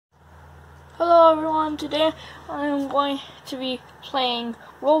Hello everyone, today I'm going to be playing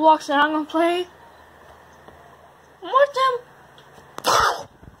Roblox and I'm going to play Mortem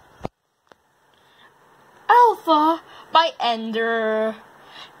Alpha by Ender.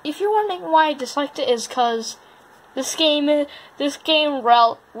 If you're wondering why I disliked it, is because this game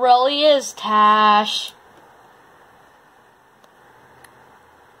really is trash.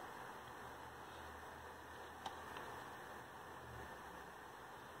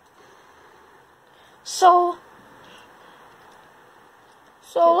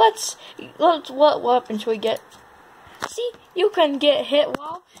 So let's what weapon should we get? See, you can get hit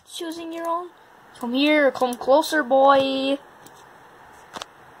while choosing your own. Come here, come closer, boy.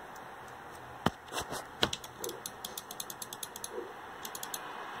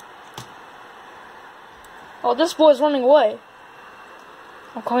 Oh, this boy's running away.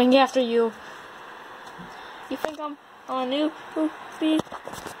 I'm coming after you. You think I'm a newbie?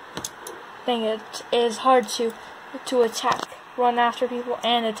 Thing it is hard to attack, run after people,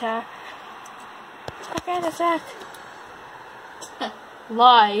 and attack. I can't attack.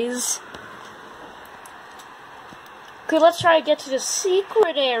 Lies. Okay, let's try to get to the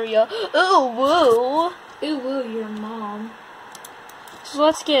secret area. Ooh woo, ooh woo, your mom. So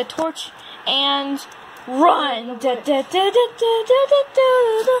let's get a torch and run.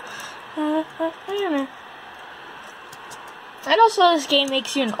 And also, this game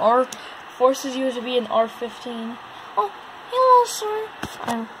makes you forces you to be an R15. Oh, hello, sir.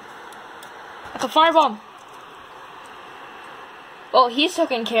 Like a firebomb. Well, he's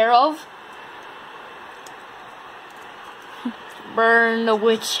taken care of. Burn the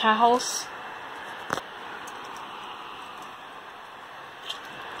witch house.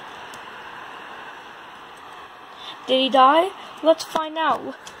 Did he die? Let's find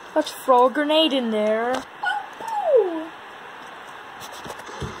out. Let's throw a grenade in there.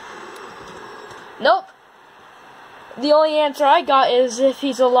 Nope. The only answer I got is if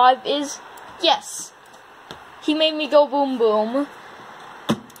he's alive is yes. He made me go boom boom.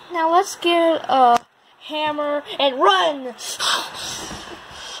 Now let's get a hammer and run.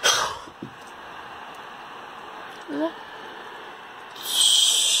 You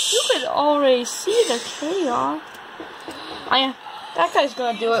could already see the chaos. That guy's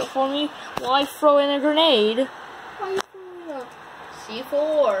gonna do it for me while I throw in a grenade. Why are you throwing a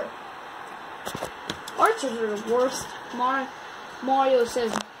C4? Archers are the worst. Mario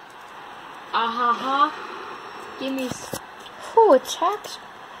says, "Ahaha, give me." Who attacks?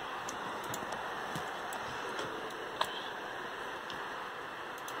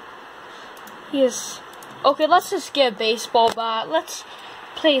 Yes. Okay, let's just get a baseball bat. Let's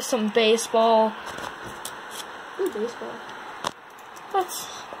play some baseball. Ooh, baseball.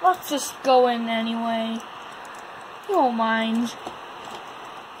 Let's just go in anyway. He won't mind.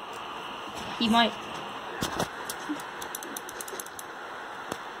 He might.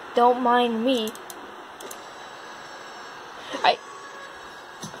 Don't mind me.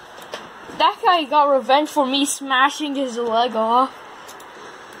 That guy got revenge for me smashing his leg off.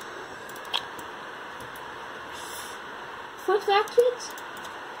 Fuck that, kids.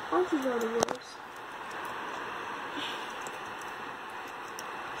 Archers are the worst.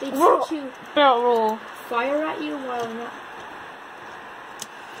 They shoot you. Barrel roll. Fire at you while not.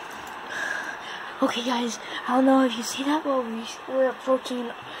 Okay, guys, I don't know if you see that, but we're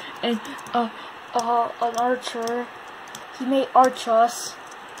approaching an archer. He may arch us.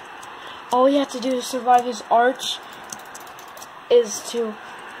 All we have to do to survive his arch is to.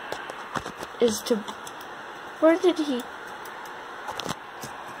 Where did he?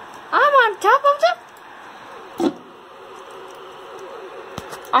 I'm on top of them.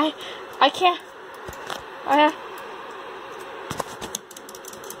 I can't.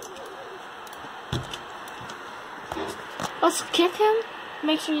 Let's kick him.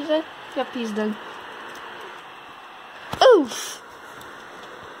 Make sure he's dead. Yep, he's dead. Oof!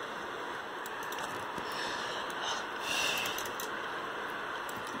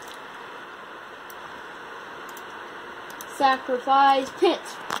 Sacrifice pit.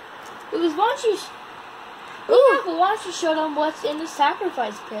 Because why don't you show them what's in the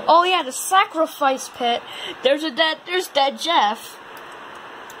sacrifice pit? Oh yeah, the sacrifice pit. There's dead Jeff.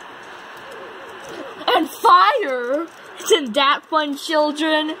 And fire! Isn't that fun,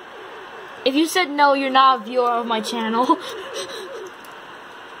 children? If you said no, you're not a viewer of my channel.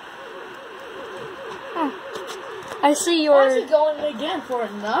 I see you're... Why is he going again for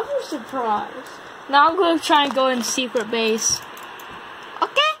another surprise? Now I'm going to try and go in secret base.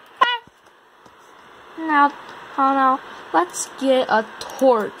 Okay, bye. Now, let's get a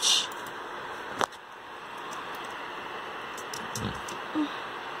torch.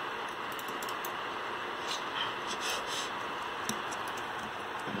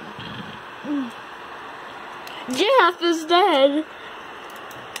 Jeff is dead.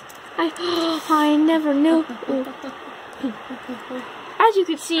 I never knew. As you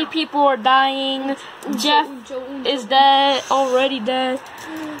can see, people are dying. Jeff is dead, already dead.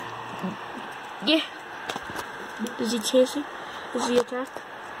 Yeah. Is he chasing? Is he attack?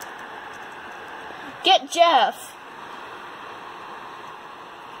 Get Jeff!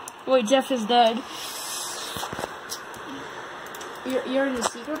 Wait, Jeff is dead. You're in the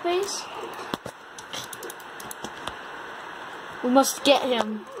secret base? We must get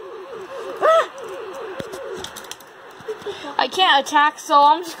him. I can't attack, so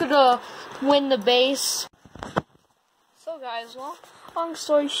I'm just gonna win the base. So guys, long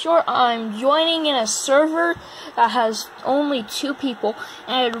story short, I'm joining in a server that has only 2 people,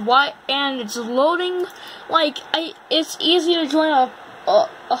 and it's loading like it's easy to join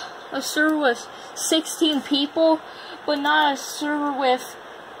a server with 16 people, but not a server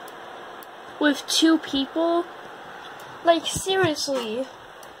with 2 people. Like seriously,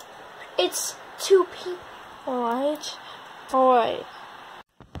 it's 2 people. Alright.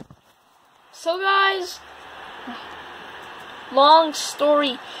 So guys, long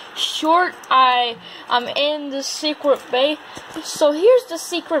story short, I'm in the secret base. So here's the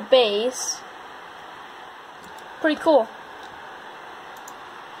secret base. Pretty cool.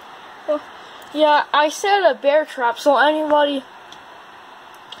 Yeah, I set a bear trap so anybody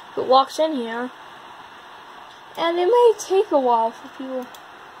who walks in here, and it may take a while for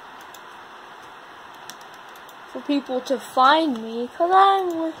people to find me, because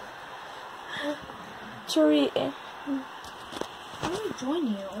I'm I'm gonna join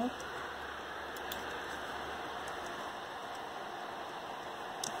you.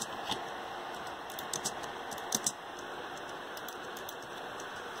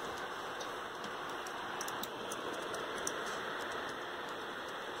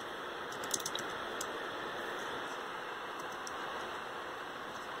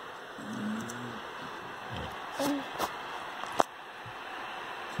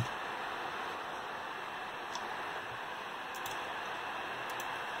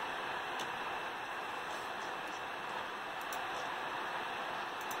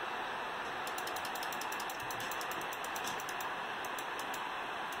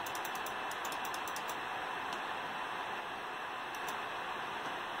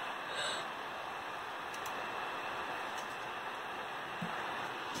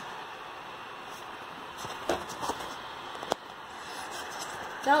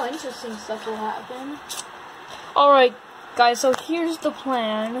 Now interesting stuff will happen. Alright guys, so here's the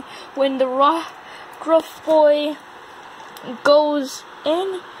plan. When the rockruff boy goes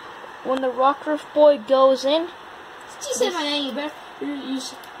in, since you said my name, you better,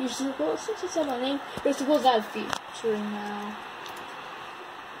 you're supposed, since you said my name, you're supposed to have featuring now.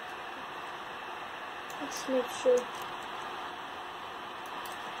 Let's make sure.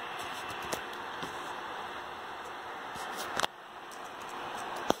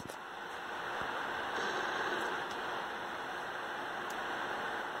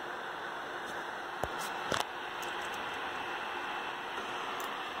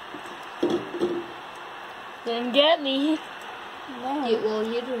 Didn't get me. No. Well,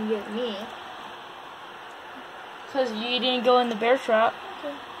 you didn't get me. Because you didn't go in the bear trap.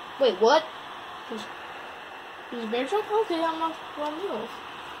 Okay. Wait, what? There's a bear trap? Okay, I'm not going to move.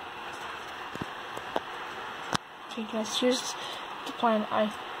 Okay, guys, here's the plan.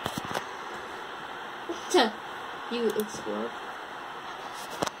 You explode.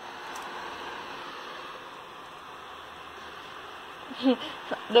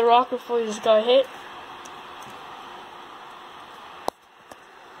 The rockruff boy just got hit.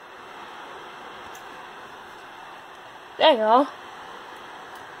 There you go.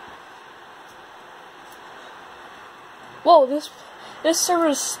 Whoa, this server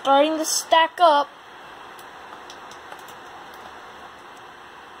is starting to stack up.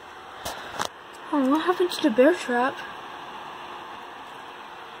 Oh, what happened to the bear trap?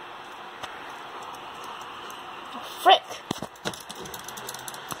 Oh, frick.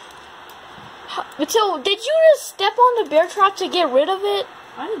 Matilda, did you just step on the bear trap to get rid of it?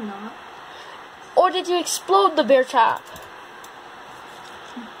 I did not. Or did you explode the bear trap?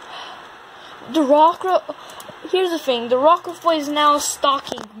 The rockruff. Here's the thing. The rockruff boy is now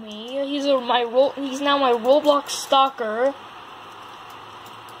stalking me. He's now my Roblox stalker.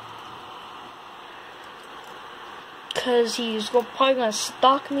 Cause he's probably gonna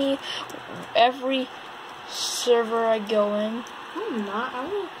stalk me every server I go in. I'm not. I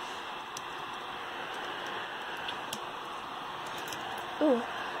will. Ooh.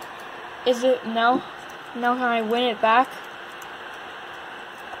 Is it now? Now can I win it back?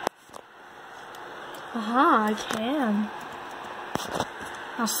 I can.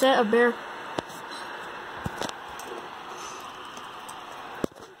 I'll set a bear.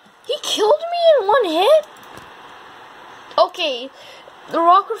 He killed me in one hit? Okay, the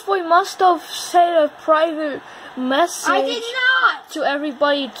rockruff boy must have sent a private message. I did not! To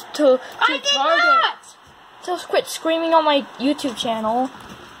everybody to I did target. not! Just quit screaming on my YouTube channel.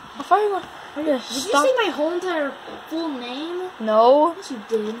 If I want to Did you say my whole entire full name? No. Yes, you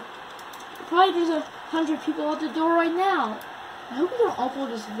did. Probably there's 100 people at the door right now. I hope you don't upload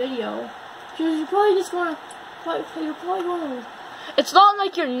this video. Because you're probably just gonna. You're probably gonna. It's not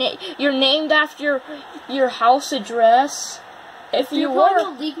like you're named after your house address. If you You're probably were,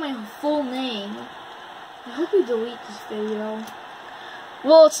 gonna leak my full name. I hope you delete this video.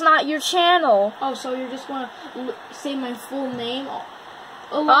 well, it's not your channel. Oh, so you're just gonna say my full name?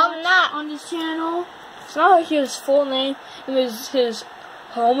 I'm not on this channel. It's not like his full name. It was his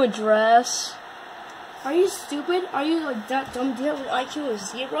home address. Are you stupid? Are you like that dumb deal with IQ of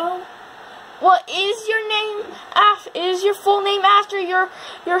 0? What is your name? Is your full name after your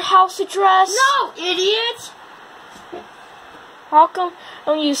house address? No, idiot! How come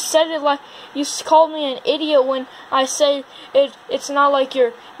when you said it like you called me an idiot when I said it's not like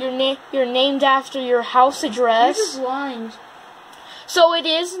you're named after your house address? You're just lying. So it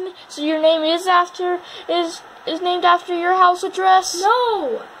is. So your name is named after your house address?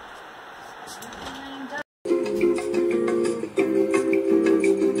 No.